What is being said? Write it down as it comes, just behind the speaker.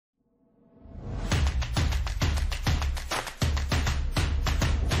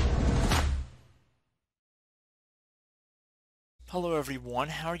Hello everyone,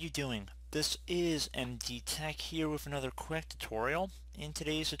 how are you doing? This is MD Tech here with another quick tutorial. In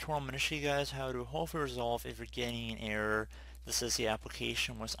today's tutorial I'm going to show you guys how to hopefully resolve if you're getting an error that says the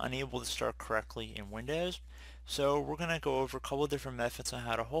application was unable to start correctly in Windows. So we're going to go over a couple of different methods on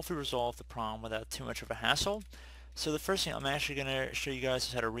how to hopefully resolve the problem without too much of a hassle. So the first thing I'm actually going to show you guys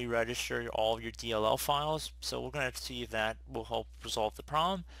is how to re-register all of your DLL files. So we're going to see if that will help resolve the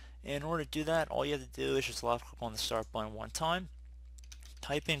problem. In order to do that, all you have to do is just left click on the start button one time.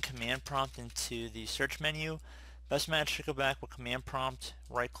 Type in command prompt into the search menu. Best match to go back with command prompt,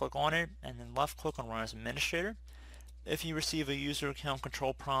 right click on it, and then left click on run as administrator. If you receive a user account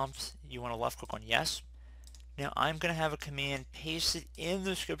control prompt, you want to left click on yes. Now I'm going to have a command pasted in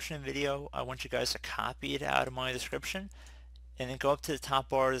the description of the video. I want you guys to copy it out of my description and then go up to the top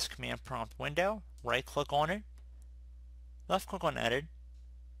bar of this command prompt window, right click on it, left click on edit,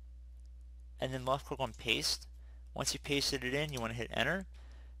 and then left click on paste. Once you pasted it in, you want to hit enter.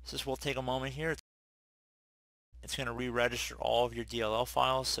 So this will take a moment here. It's going to re-register all of your DLL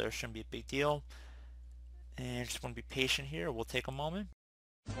files, so it shouldn't be a big deal. And just want to be patient here. We'll take a moment.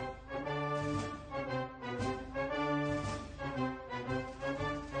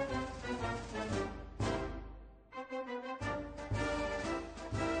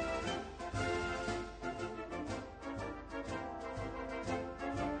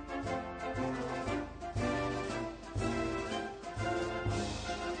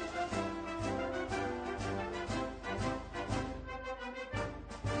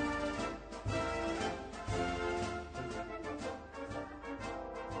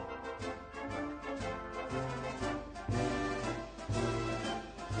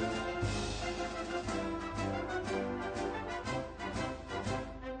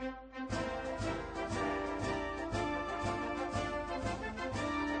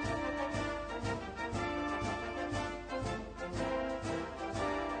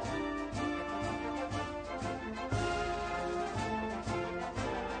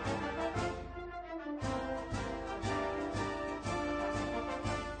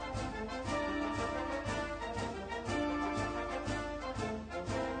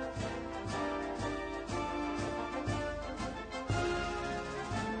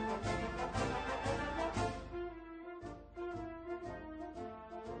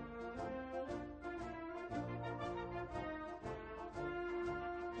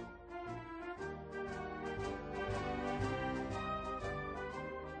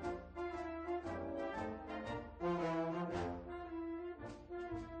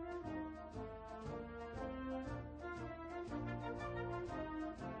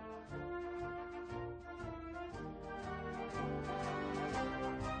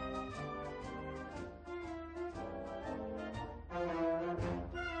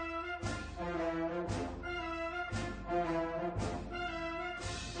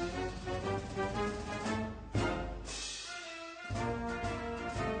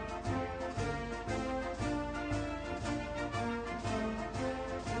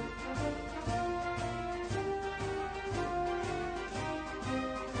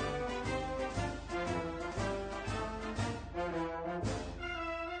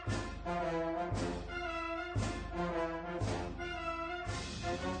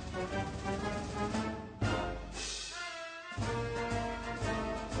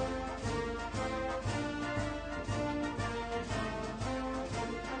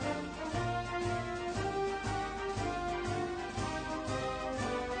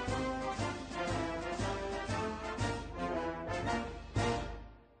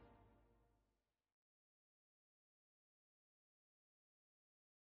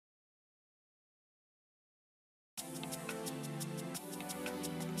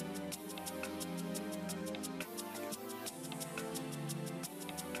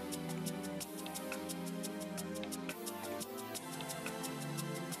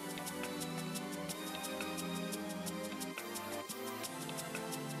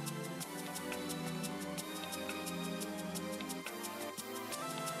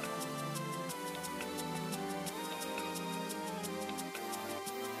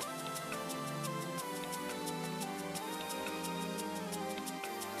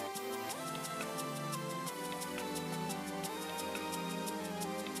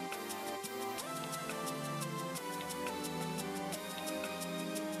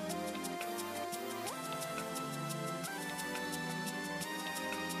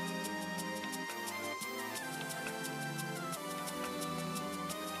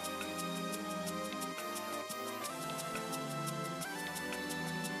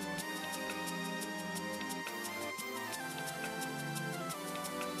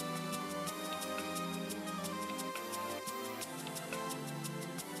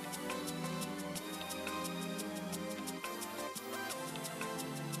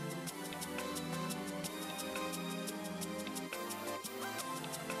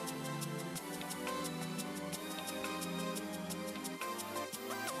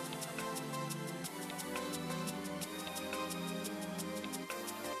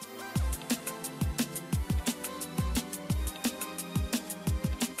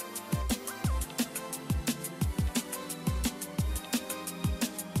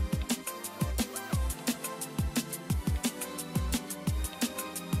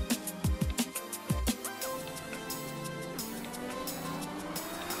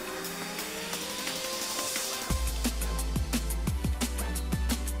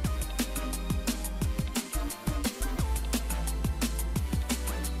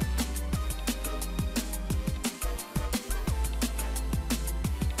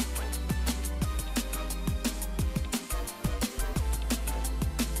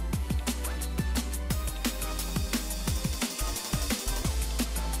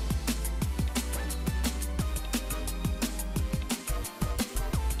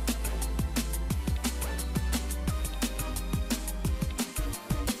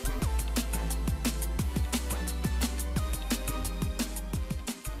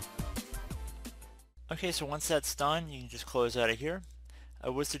 Okay, so once that's done, you can just close out of here. I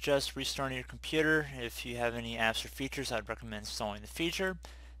would suggest restarting your computer. If you have any apps or features, I'd recommend installing the feature.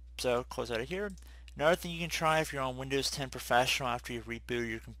 So close out of here. Another thing you can try if you're on Windows 10 Professional after you've rebooted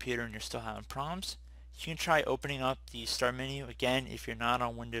your computer and you're still having problems, you can try opening up the Start menu. Again, if you're not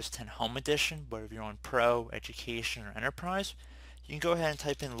on Windows 10 Home Edition, but if you're on Pro, Education, or Enterprise, you can go ahead and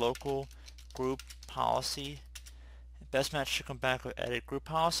type in Local Group Policy. Best match should come back with Edit Group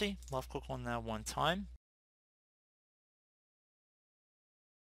Policy. Left click on that one time.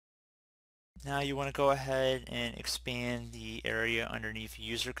 Now you want to go ahead and expand the area underneath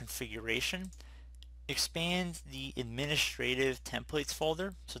User Configuration. Expand the Administrative Templates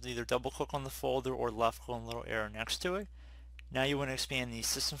folder, so either double click on the folder or left click on the little arrow next to it. Now you want to expand the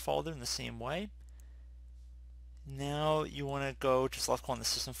System folder in the same way. Now you want to go just left click on the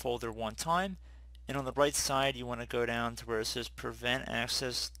System folder one time, and on the right side you want to go down to where it says Prevent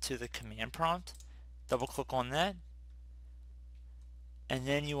Access to the Command Prompt. Double click on that, and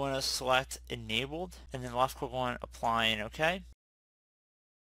then you want to select Enabled, and then left click on Apply and OK.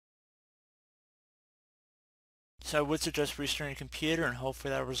 So I would suggest restarting your computer, and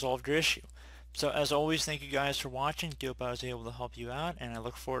hopefully that resolved your issue. So as always, thank you guys for watching. Do hope I was able to help you out, and I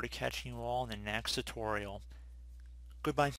look forward to catching you all in the next tutorial. Goodbye.